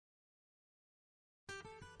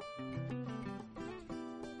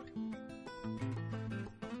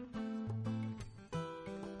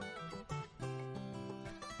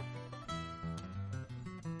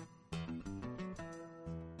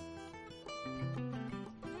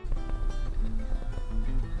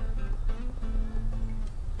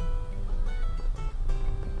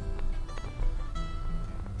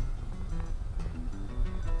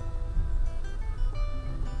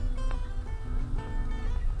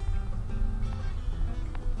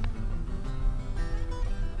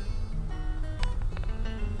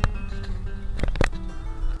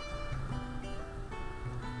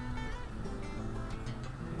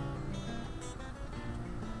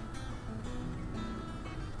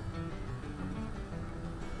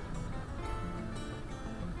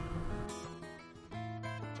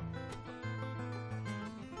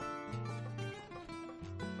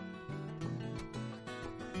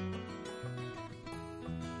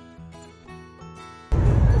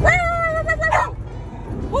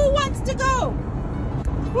wants to go?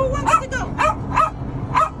 Who wants to go?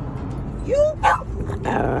 You?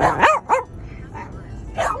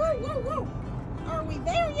 Whoa, whoa, whoa. Are we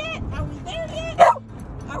there yet? Are we there yet?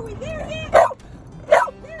 Are we there yet?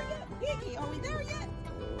 Are we there yet? Gigi, are we there yet?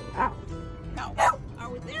 No. Are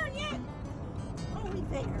we there yet? Are we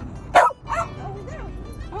there? Are we there?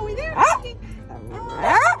 Are we there, Gigi? We're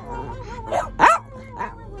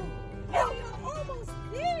almost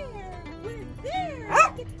there. We're there.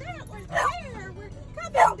 Look at that. We're there. We're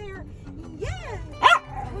coming there. Yeah.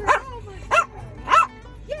 We're almost there.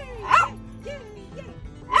 Yay, yay, yay, yay.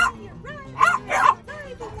 We're right.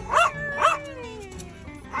 There it is.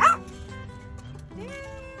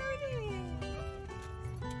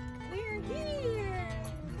 We're here.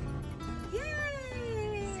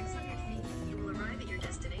 Yay. 600 feet. You will arrive at your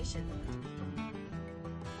destination.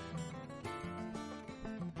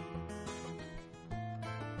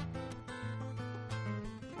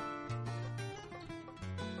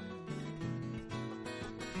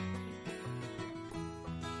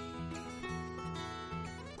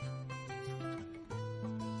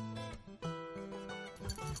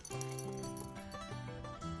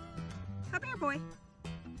 Come here, boy.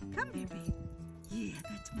 Come here, babe. Yeah,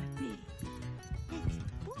 that's my babe. That's my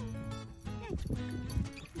boy. That's my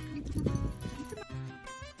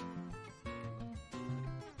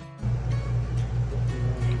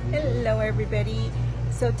Hello, everybody.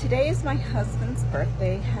 So today is my husband's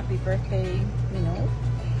birthday. Happy birthday,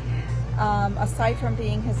 aside from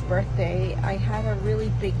being his birthday, I had a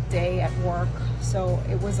really big day at work. So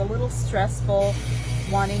it was a little stressful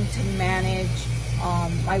wanting to manage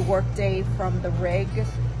my work day from the rig,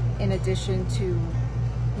 in addition to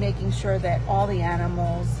making sure that all the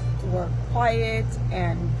animals were quiet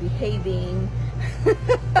and behaving.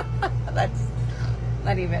 That's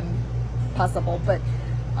not even possible, but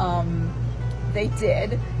they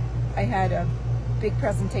did. I had a big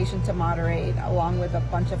presentation to moderate along with a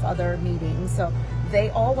bunch of other meetings, so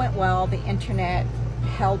they all went well. The internet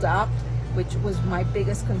held up, which was my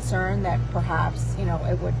biggest concern, that perhaps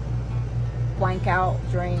it would blank out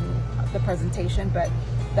during the presentation, but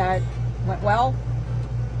that went well.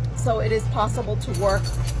 So it is possible to work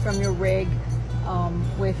from your rig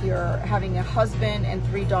with having a husband and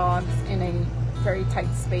 3 dogs in a very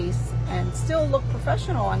tight space and still look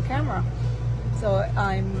professional on camera. So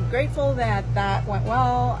I'm grateful that that went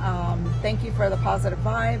well. Thank you for the positive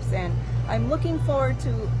vibes, and I'm looking forward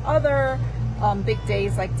to other big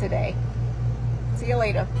days like today. See you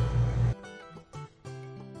later.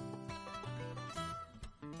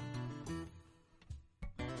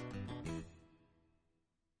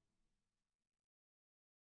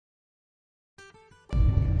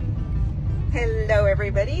 Hello,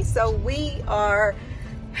 everybody. So we are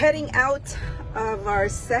heading out of our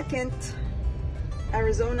second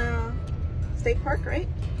Arizona State Park, right?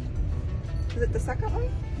 Is it the second one?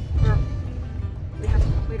 Or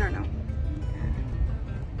we don't know.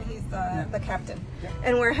 He's the captain.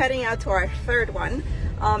 And we're heading out to our third one.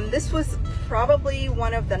 This was probably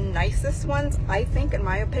one of the nicest ones, I think, in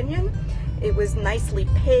my opinion. It was nicely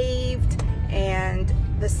paved and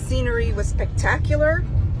the scenery was spectacular.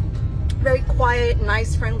 Very quiet,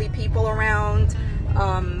 nice, friendly people around.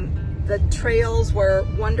 The trails were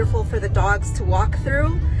wonderful for the dogs to walk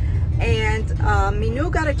through. And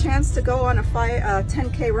Minu got a chance to go on a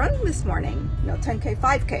 10K run this morning. No, 10K,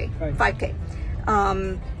 5K.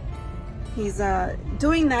 He's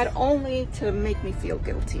doing that only to make me feel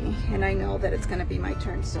guilty. And I know that it's gonna be my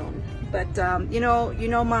turn soon. But you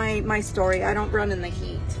know my story. I don't run in the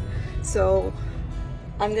heat. So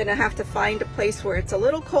I'm gonna have to find a place where it's a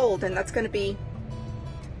little cold, and that's gonna be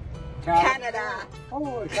Canada.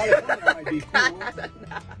 Oh, California might be cool.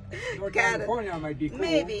 North Canada. California might be cool.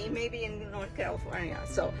 Maybe in North California.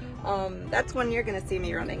 So that's when you're gonna see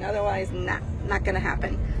me running. Otherwise, not gonna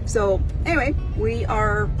happen. So anyway, we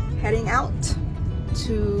are heading out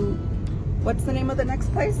to, what's the name of the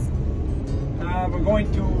next place? We're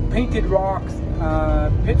going to Painted Rocks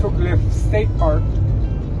Petroglyph State Park.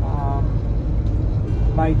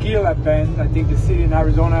 My Gila Bend, I think the city in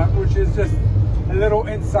Arizona, which is just a little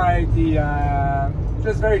inside the,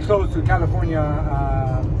 just very close to California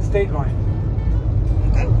state line.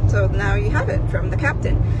 Okay, so now you have it from the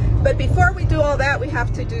captain. But before we do all that, we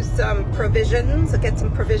have to do some provisions, get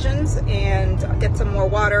some provisions and get some more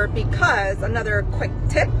water, because another quick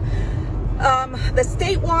tip, the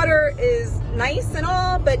state water is nice and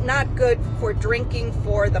all, but not good for drinking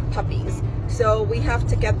for the puppies. So we have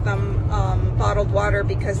to get them bottled water,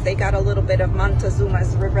 because they got a little bit of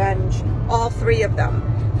Montezuma's revenge, all 3 of them.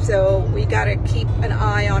 So we got to keep an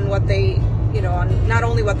eye on what they, on not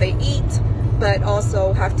only what they eat, but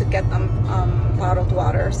also have to get them bottled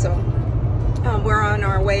water. So we're on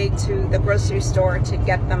our way to the grocery store to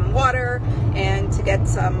get them water and to get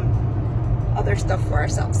some other stuff for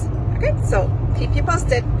ourselves. Okay, so keep you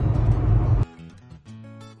posted.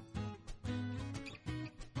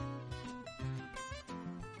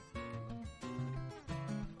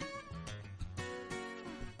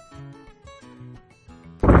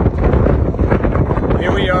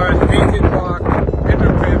 Here we are at the Painted Rock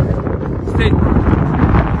Hippogriff State Park.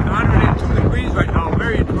 It's 102 degrees right now,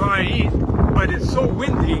 very dry heat, but it's so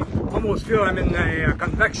windy, almost feel I'm in a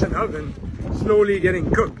convection oven, slowly getting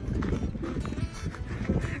cooked.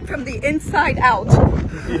 From the inside out.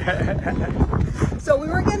 Yeah. So we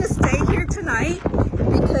were going to stay here tonight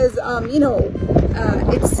because, you know,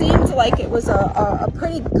 it seemed like it was a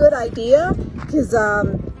pretty good idea because,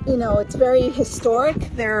 you know, it's very historic.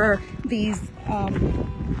 There are these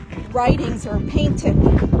writings or painted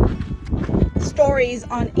stories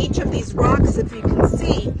on each of these rocks, if you can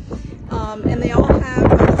see, and they all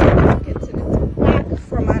have significance, and it's a plaque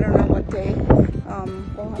from I don't know what day.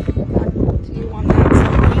 We'll have to get back to you on that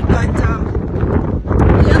story. But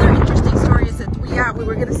the other interesting story is that we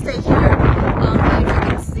were going to stay here. And if you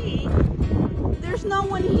can see, there's no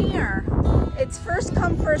one here. It's first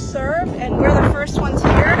come, first serve, and we're the first ones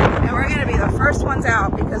here, and we're going to be the first ones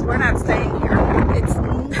out because we're not staying here.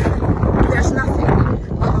 There's nothing.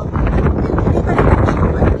 Anybody can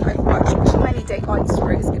come. I've watched too many daylight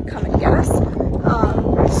stories could come and get us.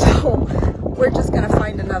 So we're just going to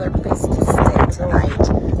find another place to stay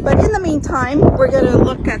tonight. But in the meantime, we're going to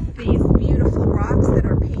look at these beautiful rocks that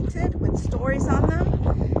are painted with stories on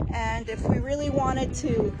them. And if we really wanted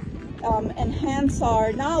to enhance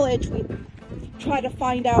our knowledge, we try to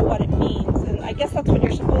find out what it means. And I guess that's what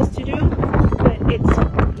you're supposed to do. But it's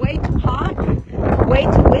way too hot, way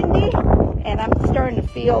too windy, and I'm starting to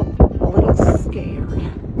feel a little scared.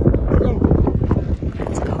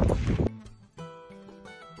 Let's go.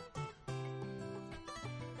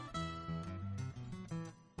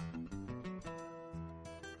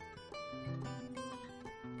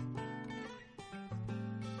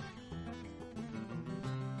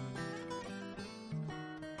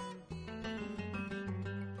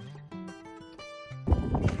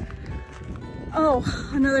 Oh,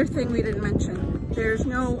 another thing we didn't mention. There's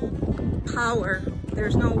no power,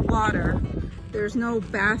 there's no water, there's no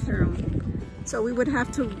bathroom. So we would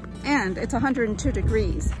have to, and it's 102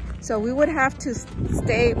 degrees. So we would have to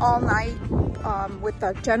stay all night with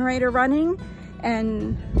the generator running,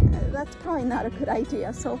 and that's probably not a good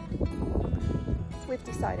idea. So we've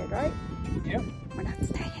decided, right? Yep. We're not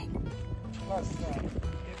staying. Plus,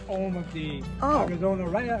 home of the Oh. Arizona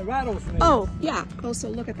rattlesnake. Oh, yeah. Oh, so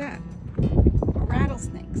look at that.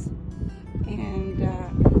 Rattlesnakes. And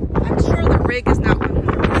I'm sure the rig is not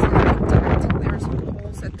 100% intact. There are some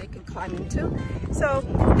holes that they can climb into. So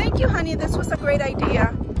thank you, honey. This was a great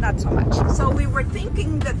idea. Not so much. So we were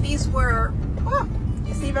thinking that these were, oh,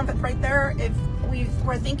 you see them right there? If we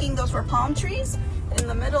were thinking those were palm trees in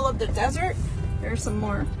the middle of the desert. There's some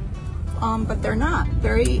more. But they're not.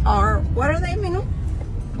 They are, what are they, Minu?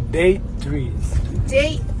 Date trees.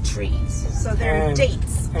 Date trees. So they're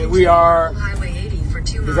dates. And we are Highway 80 for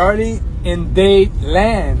 2 miles. already in date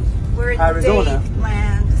land, We're in Arizona. date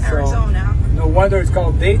land, Arizona. So, no wonder it's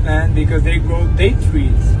called date land, because they grow date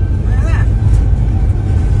trees. Look at that.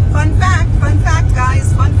 Fun fact,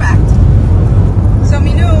 guys, fun fact. So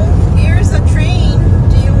Minu, here's a train.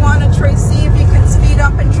 Do you want to see if you can speed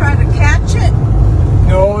up and try to catch it?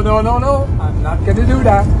 No. I'm not going to do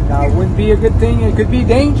that. That wouldn't be a good thing. It could be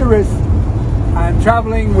dangerous. I'm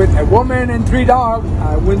traveling with a woman and 3 dogs.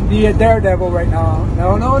 I wouldn't be a daredevil right now.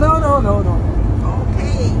 No.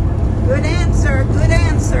 Okay, good answer, good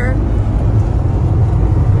answer.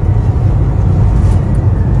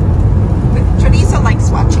 But Teresa likes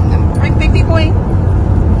watching them, right, baby boy?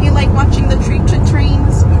 You like watching the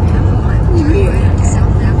trains? Yeah.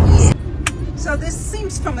 So this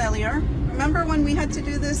seems familiar. Remember when we had to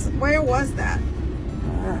do this? Where was that?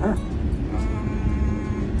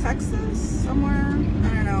 Texas, somewhere?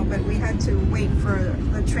 I don't know, but we had to wait for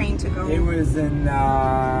the train to go. It was in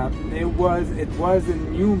it was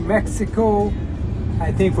in New Mexico,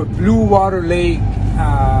 I think, for Blue Water Lake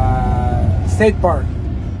State Park,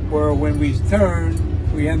 where when we turned,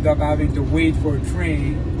 we end up having to wait for a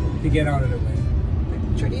train to get out of the way.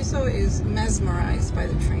 Chorizo is mesmerized by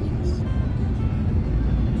the trains.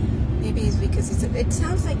 Maybe it's because it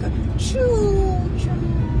sounds like a choo choo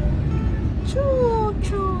choo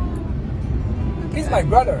choo. He's my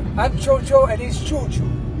brother. I'm Cho-Cho and he's Choo-Choo.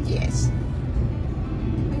 Yes.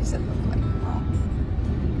 What does it look like? Oh.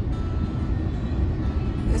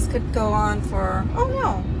 This could go on for, oh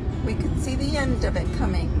no, we could see the end of it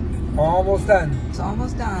coming. Almost done. It's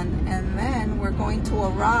almost done. And then we're going to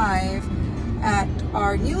arrive at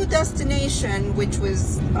our new destination, which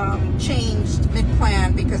was changed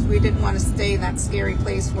mid-plan because we didn't want to stay in that scary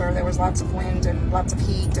place where there was lots of wind and lots of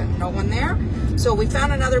heat and no one there. So we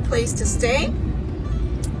found another place to stay,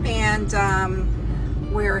 and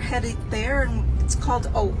we're headed there. And it's called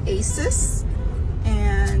Oasis,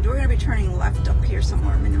 and we're going to be turning left up here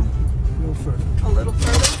somewhere, Minu. A little further. A little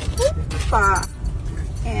further. Oop-a.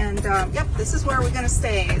 And yep, this is where we're going to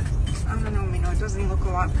stay. I don't know, Minu, it doesn't look a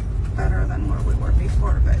lot better than where we were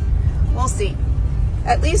before, but we'll see.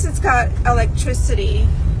 At least it's got electricity.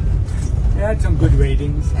 It had some good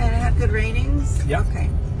ratings. And it had good ratings? Yeah.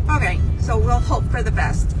 Okay, so we'll hope for the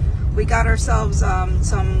best. We got ourselves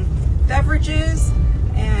some beverages,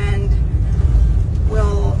 and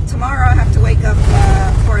we'll tomorrow have to wake up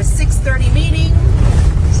for a 6:30 meeting,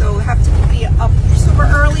 so we have to be up super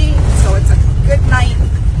early, so it's a good night.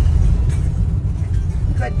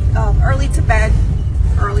 Good, early to bed,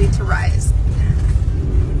 early to rise.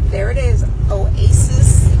 There it is,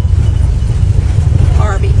 Oasis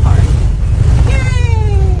RV Park. Yay!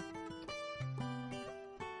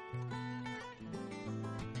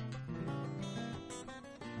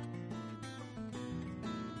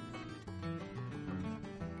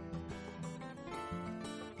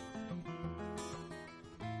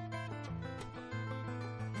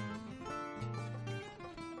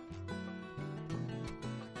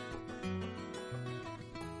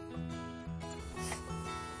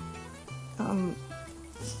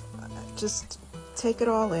 Just take it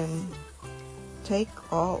all in. Take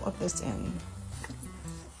all of this in.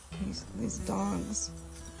 These dogs,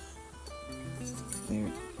 they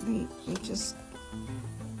just,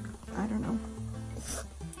 I don't know.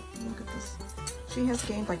 Look at this. She has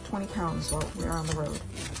gained like 20 pounds while we're on the road.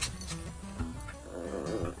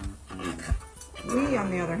 We,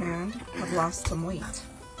 on the other hand, have lost some weight.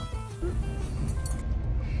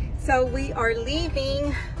 So we are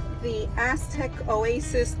leaving the Aztec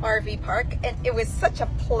Oasis RV Park, and it was such a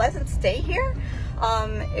pleasant stay here.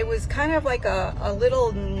 It was kind of like a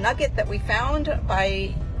little nugget that we found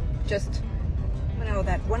by just, you know,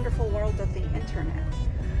 that wonderful world of the internet.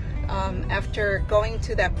 After going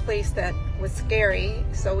to that place that was scary,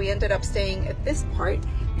 so we ended up staying at this part,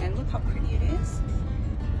 and look how pretty it is.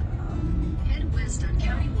 Head west on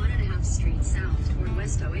County 1.5 Street south toward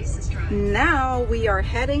West Oasis Drive. Now we are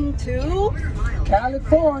heading to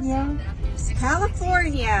California.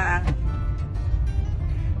 California.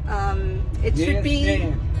 It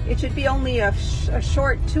should be only a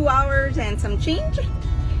short 2 hours and some change.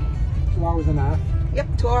 2 hours and a half.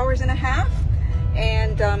 Yep, 2 hours and a half,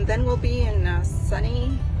 and then we'll be in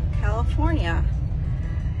sunny California.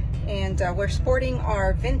 And we're sporting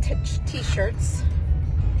our vintage T-shirts.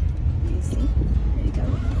 You see? There you go.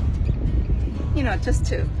 You know, just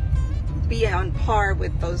to be on par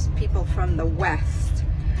with those people from the West.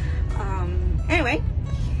 Anyway,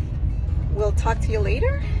 we'll talk to you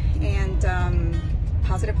later, and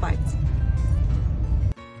positive vibes.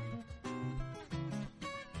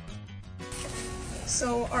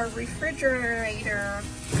 So our refrigerator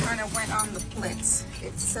kind of went on the blitz.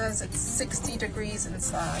 It says it's 60 degrees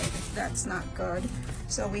inside. That's not good.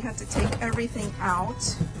 So we had to take everything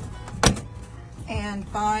out and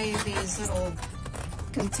buy these little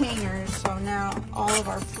containers. So now all of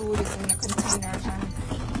our food is in the containers, and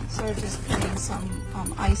so just putting some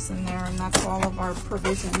ice in there, and that's all of our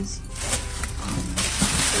provisions.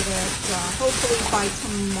 So that hopefully by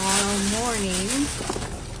tomorrow morning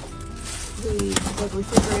the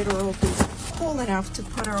refrigerator will be cool enough to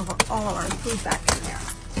put all of our food back in there.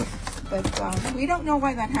 But we don't know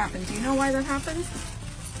why that happened. Do you know why that happened?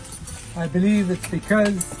 I believe it's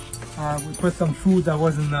because we put some food that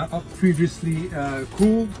wasn't previously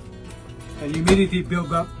cooled, and humidity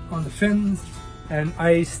built up on the fins, and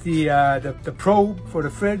iced the probe for the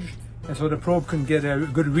fridge, and so the probe couldn't get a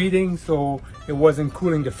good reading, so it wasn't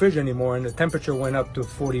cooling the fridge anymore, and the temperature went up to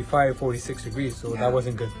 45, 46 degrees, so that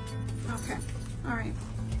wasn't good. Okay, all right.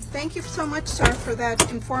 Thank you so much, sir, for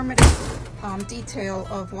that informative detail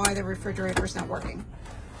of why the refrigerator is not working.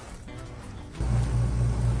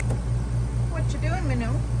 What you doing,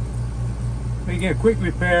 Manu? Making a quick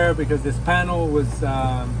repair because this panel was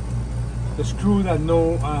the screw had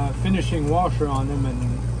no finishing washer on them,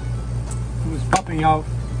 and it was popping out.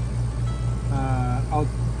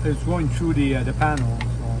 It's going through the panel,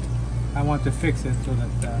 so I want to fix it so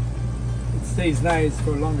that it stays nice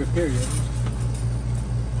for a longer period.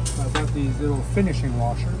 So I got these little finishing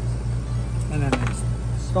washers, and then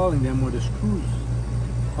installing them where the screws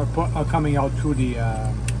are coming out through the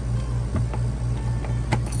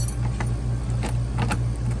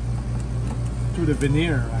through the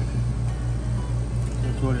veneer.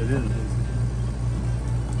 That's what it is.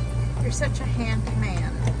 You're such a handy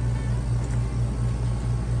man.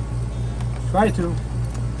 Try to.